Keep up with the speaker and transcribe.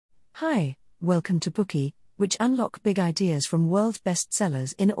Hi, welcome to Bookie, which unlock big ideas from world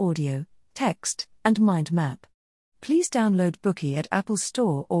bestsellers in audio, text, and mind map. Please download Bookie at Apple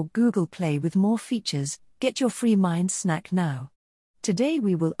Store or Google Play with more features. Get your free mind snack now. Today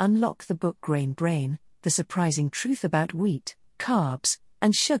we will unlock the book Grain Brain, the surprising truth about wheat, carbs,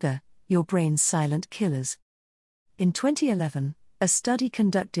 and sugar, your brain's silent killers. In 2011, a study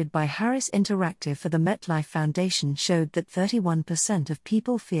conducted by Harris Interactive for the MetLife Foundation showed that 31% of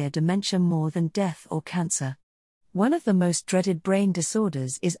people fear dementia more than death or cancer. One of the most dreaded brain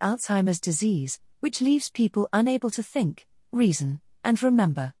disorders is Alzheimer's disease, which leaves people unable to think, reason, and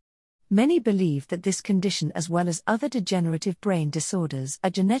remember. Many believe that this condition, as well as other degenerative brain disorders,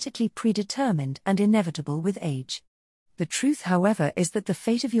 are genetically predetermined and inevitable with age. The truth, however, is that the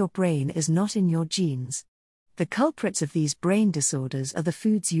fate of your brain is not in your genes. The culprits of these brain disorders are the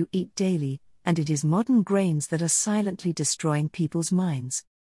foods you eat daily, and it is modern grains that are silently destroying people's minds.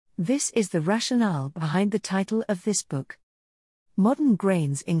 This is the rationale behind the title of this book. Modern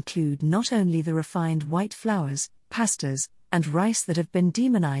grains include not only the refined white flours, pastas, and rice that have been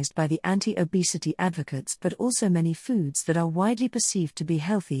demonized by the anti-obesity advocates, but also many foods that are widely perceived to be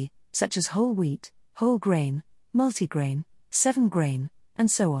healthy, such as whole wheat, whole grain, multigrain, 7-grain, and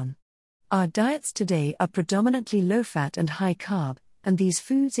so on. Our diets today are predominantly low-fat and high-carb, and these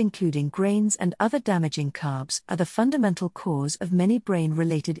foods, including grains and other damaging carbs, are the fundamental cause of many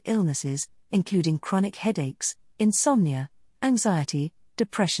brain-related illnesses, including chronic headaches, insomnia, anxiety,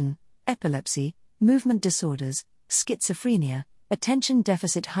 depression, epilepsy, movement disorders, schizophrenia, attention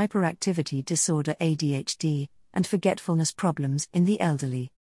deficit hyperactivity disorder ADHD, and forgetfulness problems in the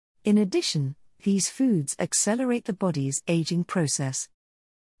elderly. In addition, these foods accelerate the body's aging process.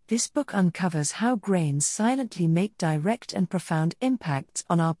 This book uncovers how grains silently make direct and profound impacts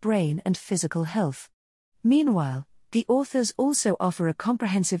on our brain and physical health. Meanwhile, the authors also offer a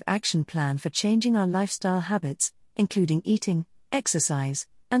comprehensive action plan for changing our lifestyle habits, including eating, exercise,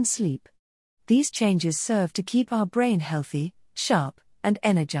 and sleep. These changes serve to keep our brain healthy, sharp, and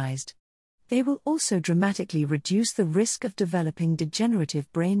energized. They will also dramatically reduce the risk of developing degenerative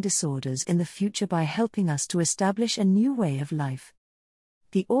brain disorders in the future by helping us to establish a new way of life.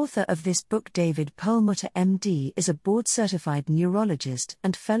 The author of this book, David Perlmutter, MD, is a board-certified neurologist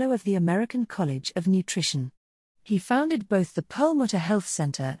and fellow of the American College of Nutrition. He founded both the Perlmutter Health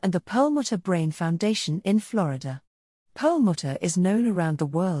Center and the Perlmutter Brain Foundation in Florida. Perlmutter is known around the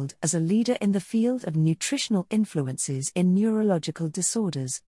world as a leader in the field of nutritional influences in neurological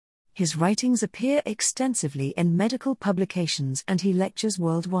disorders. His writings appear extensively in medical publications and he lectures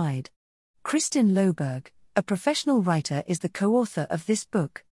worldwide. Kristin Loberg, a professional writer, is the co-author of this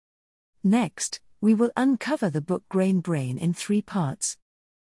book. Next, we will uncover the book Grain Brain in 3 parts.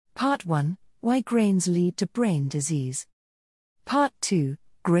 Part 1, Why Grains Lead to Brain Disease. Part 2,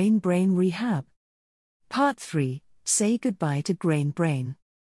 Grain Brain Rehab. Part 3, Say Goodbye to Grain Brain.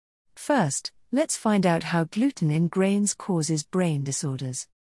 First, let's find out how gluten in grains causes brain disorders.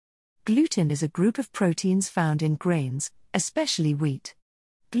 Gluten is a group of proteins found in grains, especially wheat.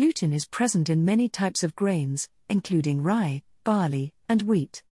 Gluten is present in many types of grains, including rye, barley, and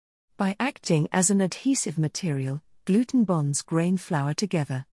wheat. By acting as an adhesive material, gluten bonds grain flour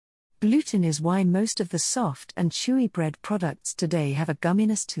together. Gluten is why most of the soft and chewy bread products today have a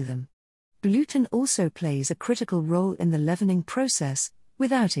gumminess to them. Gluten also plays a critical role in the leavening process.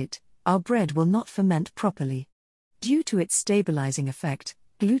 Without it, our bread will not ferment properly. Due to its stabilizing effect,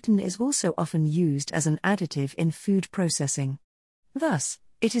 gluten is also often used as an additive in food processing. Thus,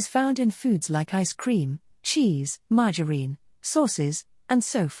 it is found in foods like ice cream, cheese, margarine, sauces, and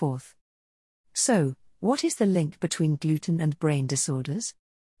so forth. So, what is the link between gluten and brain disorders?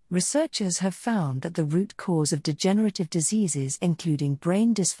 Researchers have found that the root cause of degenerative diseases, including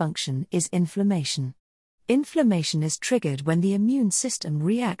brain dysfunction, is inflammation. Inflammation is triggered when the immune system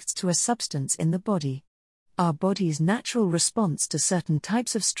reacts to a substance in the body. Our body's natural response to certain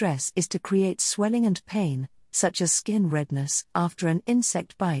types of stress is to create swelling and pain, such as skin redness after an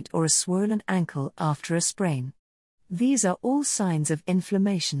insect bite or a swollen ankle after a sprain. These are all signs of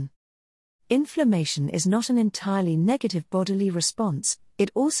inflammation. Inflammation is not an entirely negative bodily response,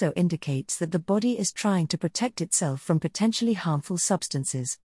 it also indicates that the body is trying to protect itself from potentially harmful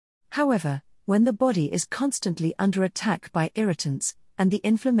substances. However, when the body is constantly under attack by irritants, and the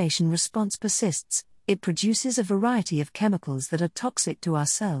inflammation response persists, it produces a variety of chemicals that are toxic to our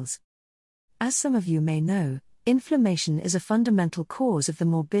cells. As some of you may know, inflammation is a fundamental cause of the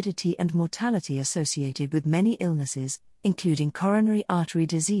morbidity and mortality associated with many illnesses, including coronary artery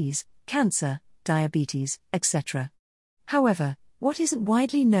disease, cancer, diabetes, etc. However, what isn't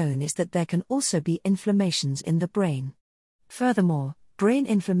widely known is that there can also be inflammations in the brain. Furthermore, brain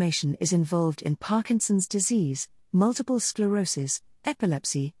inflammation is involved in Parkinson's disease, multiple sclerosis,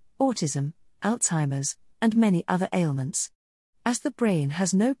 epilepsy, autism, Alzheimer's, and many other ailments. As the brain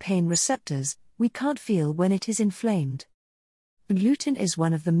has no pain receptors, we can't feel when it is inflamed. Gluten is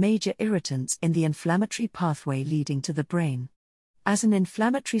one of the major irritants in the inflammatory pathway leading to the brain. As an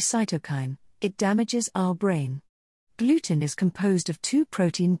inflammatory cytokine, it damages our brain. Gluten is composed of two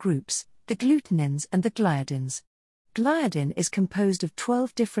protein groups, the glutenins and the gliadins. Gliadin is composed of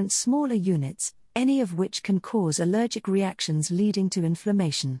 12 different smaller units, any of which can cause allergic reactions leading to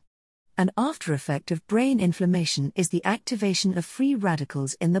inflammation. An after-effect of brain inflammation is the activation of free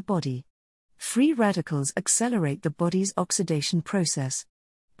radicals in the body. Free radicals accelerate the body's oxidation process.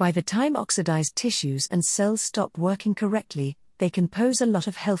 By the time oxidized tissues and cells stop working correctly, they can pose a lot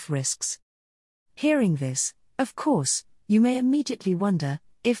of health risks. Hearing this, of course, you may immediately wonder,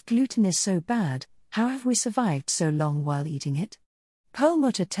 if gluten is so bad, how have we survived so long while eating it?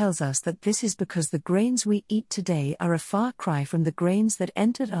 Perlmutter tells us that this is because the grains we eat today are a far cry from the grains that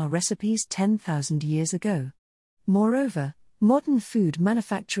entered our recipes 10,000 years ago. Moreover, modern food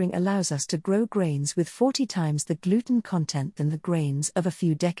manufacturing allows us to grow grains with 40 times the gluten content than the grains of a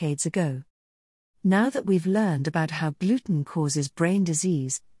few decades ago. Now that we've learned about how gluten causes brain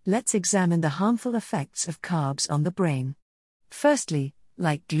disease, let's examine the harmful effects of carbs on the brain. Firstly,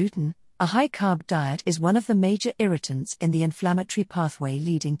 like gluten, a high-carb diet is one of the major irritants in the inflammatory pathway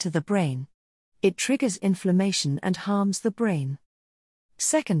leading to the brain. It triggers inflammation and harms the brain.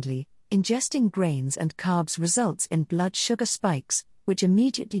 Secondly, ingesting grains and carbs results in blood sugar spikes, which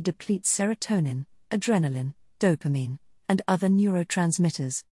immediately deplete serotonin, adrenaline, dopamine, and other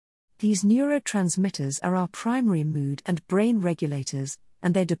neurotransmitters. These neurotransmitters are our primary mood and brain regulators,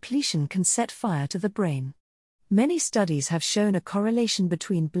 and their depletion can set fire to the brain. Many studies have shown a correlation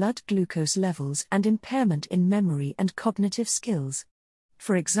between blood glucose levels and impairment in memory and cognitive skills.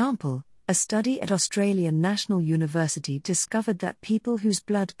 For example, a study at Australian National University discovered that people whose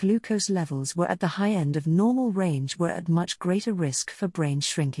blood glucose levels were at the high end of normal range were at much greater risk for brain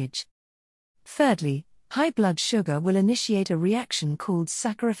shrinkage. Thirdly, high blood sugar will initiate a reaction called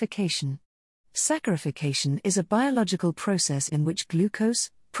saccharification. Saccharification is a biological process in which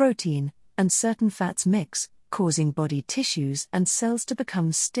glucose, protein, and certain fats mix, causing body tissues and cells to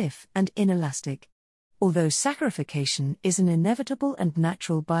become stiff and inelastic. Although saccharification is an inevitable and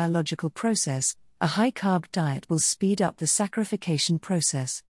natural biological process, a high-carb diet will speed up the saccharification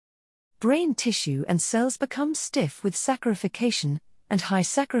process. Brain tissue and cells become stiff with saccharification, and high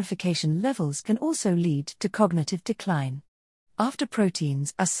saccharification levels can also lead to cognitive decline. After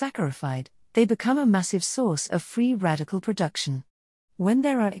proteins are saccharifed, they become a massive source of free radical production. When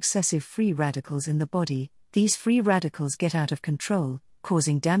there are excessive free radicals in the body, these free radicals get out of control,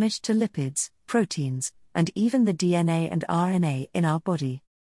 causing damage to lipids, proteins, and even the DNA and RNA in our body.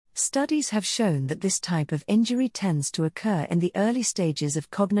 Studies have shown that this type of injury tends to occur in the early stages of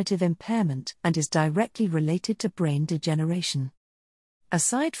cognitive impairment and is directly related to brain degeneration.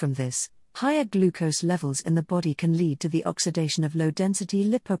 Aside from this, higher glucose levels in the body can lead to the oxidation of low-density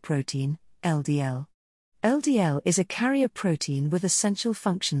lipoprotein, LDL. LDL is a carrier protein with essential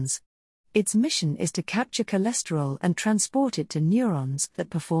functions. Its mission is to capture cholesterol and transport it to neurons that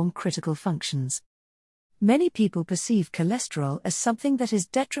perform critical functions. Many people perceive cholesterol as something that is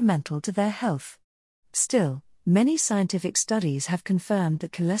detrimental to their health. Still, many scientific studies have confirmed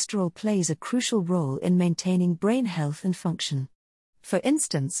that cholesterol plays a crucial role in maintaining brain health and function. For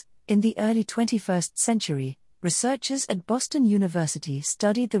instance, in the early 21st century, researchers at Boston University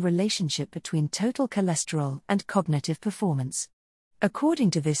studied the relationship between total cholesterol and cognitive performance. According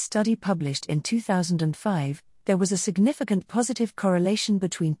to this study published in 2005, there was a significant positive correlation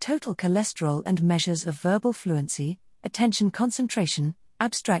between total cholesterol and measures of verbal fluency, attention concentration,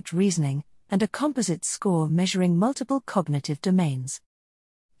 abstract reasoning, and a composite score measuring multiple cognitive domains.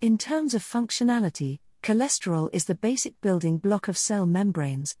 In terms of functionality, cholesterol is the basic building block of cell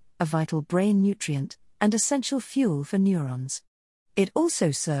membranes, a vital brain nutrient, and essential fuel for neurons. It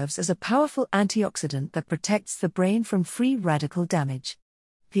also serves as a powerful antioxidant that protects the brain from free radical damage.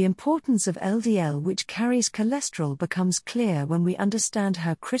 The importance of LDL, which carries cholesterol, becomes clear when we understand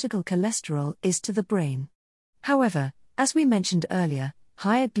how critical cholesterol is to the brain. However, as we mentioned earlier,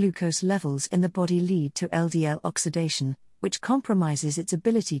 higher glucose levels in the body lead to LDL oxidation, which compromises its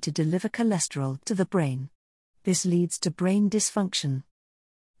ability to deliver cholesterol to the brain. This leads to brain dysfunction.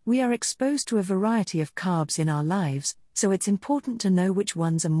 We are exposed to a variety of carbs in our lives, so it's important to know which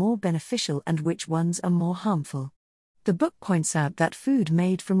ones are more beneficial and which ones are more harmful. The book points out that food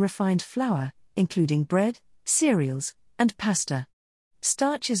made from refined flour, including bread, cereals, and pasta,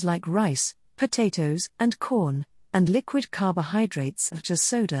 starches like rice, potatoes, and corn, and liquid carbohydrates such as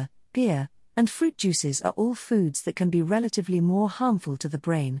soda, beer, and fruit juices are all foods that can be relatively more harmful to the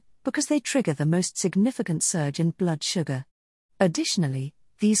brain, because they trigger the most significant surge in blood sugar. Additionally,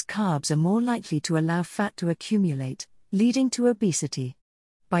 these carbs are more likely to allow fat to accumulate, leading to obesity.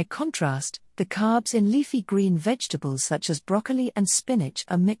 By contrast, the carbs in leafy green vegetables such as broccoli and spinach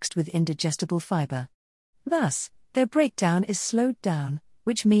are mixed with indigestible fiber. Thus, their breakdown is slowed down,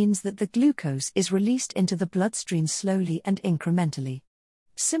 which means that the glucose is released into the bloodstream slowly and incrementally.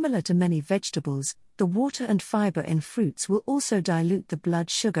 Similar to many vegetables, the water and fiber in fruits will also dilute the blood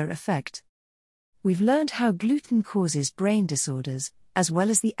sugar effect. We've learned how gluten causes brain disorders, as well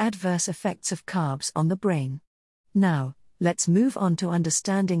as the adverse effects of carbs on the brain. Now, let's move on to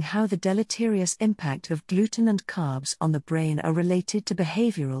understanding how the deleterious impact of gluten and carbs on the brain are related to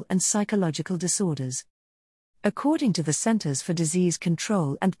behavioral and psychological disorders. According to the Centers for Disease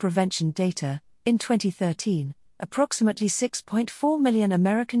Control and Prevention data, in 2013, approximately 6.4 million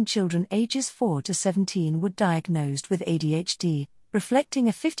American children ages 4 to 17 were diagnosed with ADHD, reflecting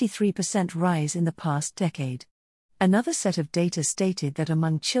a 53% rise in the past decade. Another set of data stated that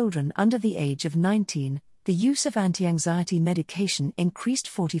among children under the age of 19, the use of anti-anxiety medication increased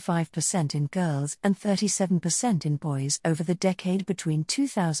 45% in girls and 37% in boys over the decade between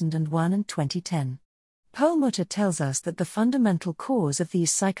 2001 and 2010. Perlmutter tells us that the fundamental cause of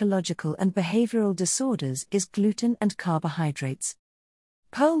these psychological and behavioral disorders is gluten and carbohydrates.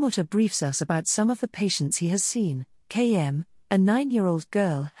 Perlmutter briefs us about some of the patients he has seen. KM, a 9-year-old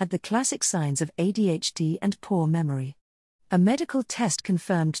girl, had the classic signs of ADHD and poor memory. A medical test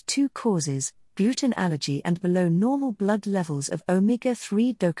confirmed two causes: gluten allergy and below normal blood levels of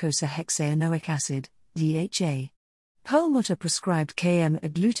omega-3 docosahexaenoic acid, DHA. Perlmutter prescribed KM a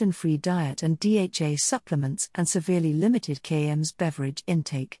gluten-free diet and DHA supplements and severely limited KM's beverage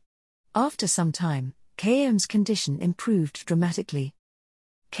intake. After some time, KM's condition improved dramatically.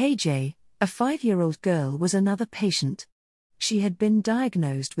 KJ, a 5-year-old girl, was another patient. She had been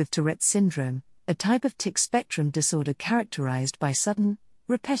diagnosed with Tourette's syndrome, a type of tic spectrum disorder characterized by sudden,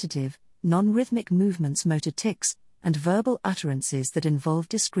 repetitive, non-rhythmic movements, motor tics, and verbal utterances that involve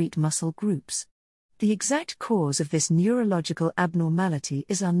discrete muscle groups. The exact cause of this neurological abnormality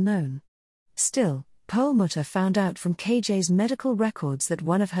is unknown. Still, Perlmutter found out from KJ's medical records that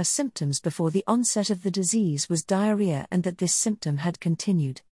one of her symptoms before the onset of the disease was diarrhea and that this symptom had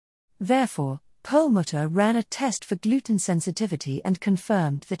continued. Therefore, Perlmutter ran a test for gluten sensitivity and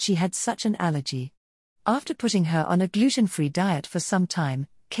confirmed that she had such an allergy. After putting her on a gluten-free diet for some time,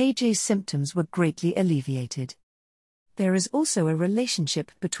 KJ's symptoms were greatly alleviated. There is also a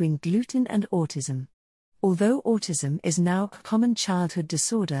relationship between gluten and autism. Although autism is now a common childhood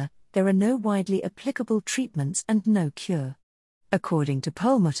disorder, there are no widely applicable treatments and no cure. According to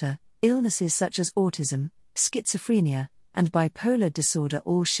Perlmutter, illnesses such as autism, schizophrenia, and bipolar disorder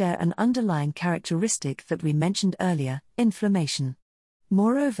all share an underlying characteristic that we mentioned earlier: inflammation.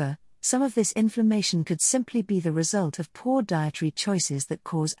 Moreover, some of this inflammation could simply be the result of poor dietary choices that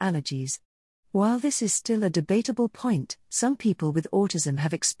cause allergies. While this is still a debatable point, some people with autism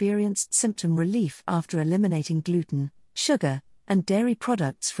have experienced symptom relief after eliminating gluten, sugar, and dairy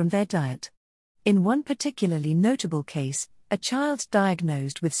products from their diet. In one particularly notable case, a child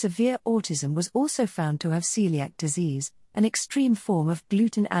diagnosed with severe autism was also found to have celiac disease, an extreme form of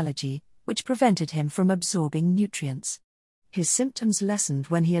gluten allergy, which prevented him from absorbing nutrients. His symptoms lessened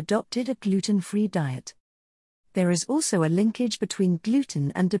when he adopted a gluten-free diet. There is also a linkage between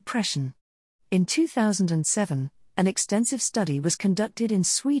gluten and depression. In 2007, an extensive study was conducted in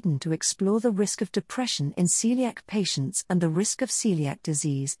Sweden to explore the risk of depression in celiac patients and the risk of celiac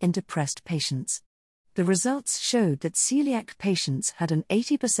disease in depressed patients. The results showed that celiac patients had an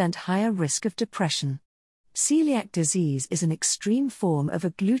 80% higher risk of depression. Celiac disease is an extreme form of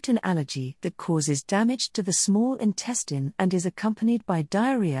a gluten allergy that causes damage to the small intestine and is accompanied by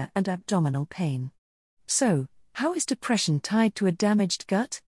diarrhea and abdominal pain. So, how is depression tied to a damaged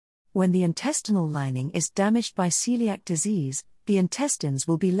gut? When the intestinal lining is damaged by celiac disease, the intestines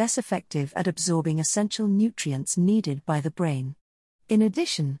will be less effective at absorbing essential nutrients needed by the brain. In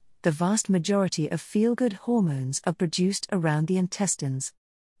addition, the vast majority of feel-good hormones are produced around the intestines.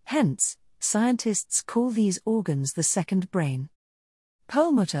 Hence, scientists call these organs the second brain.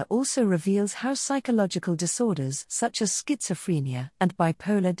 Perlmutter also reveals how psychological disorders such as schizophrenia and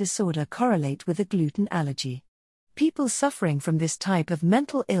bipolar disorder correlate with a gluten allergy. People suffering from this type of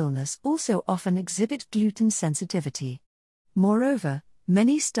mental illness also often exhibit gluten sensitivity. Moreover,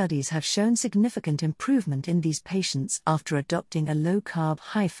 many studies have shown significant improvement in these patients after adopting a low-carb,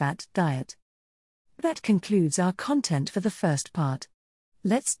 high-fat diet. That concludes our content for the first part.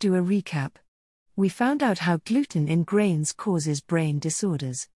 Let's do a recap. We found out how gluten in grains causes brain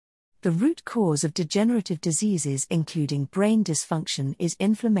disorders. The root cause of degenerative diseases, including brain dysfunction, is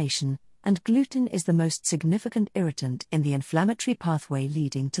inflammation, and gluten is the most significant irritant in the inflammatory pathway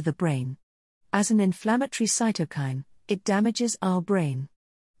leading to the brain. As an inflammatory cytokine, it damages our brain.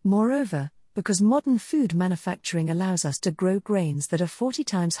 Moreover, because modern food manufacturing allows us to grow grains that are 40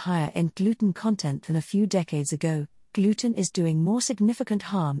 times higher in gluten content than a few decades ago, gluten is doing more significant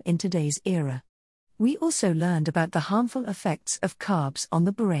harm in today's era. We also learned about the harmful effects of carbs on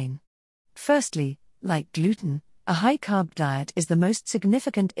the brain. Firstly, like gluten, a high-carb diet is the most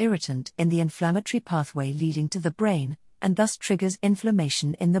significant irritant in the inflammatory pathway leading to the brain, and thus triggers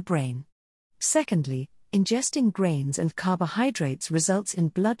inflammation in the brain. Secondly, ingesting grains and carbohydrates results in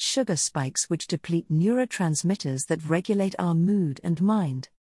blood sugar spikes which deplete neurotransmitters that regulate our mood and mind.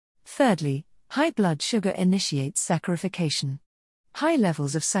 Thirdly, high blood sugar initiates saccharification. High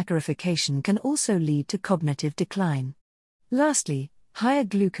levels of saccharification can also lead to cognitive decline. Lastly, higher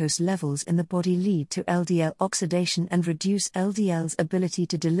glucose levels in the body lead to LDL oxidation and reduce LDL's ability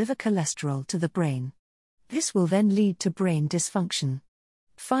to deliver cholesterol to the brain. This will then lead to brain dysfunction.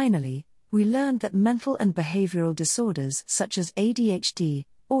 Finally, we learned that mental and behavioral disorders such as ADHD,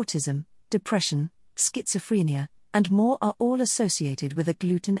 autism, depression, schizophrenia, and more are all associated with a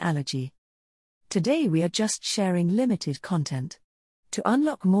gluten allergy. Today we are just sharing limited content. To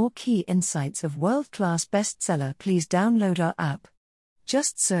unlock more key insights of world-class bestseller, please download our app.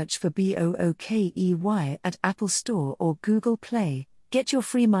 Just search for BOOKEY at Apple Store or Google Play. Get your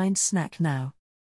free mind snack now.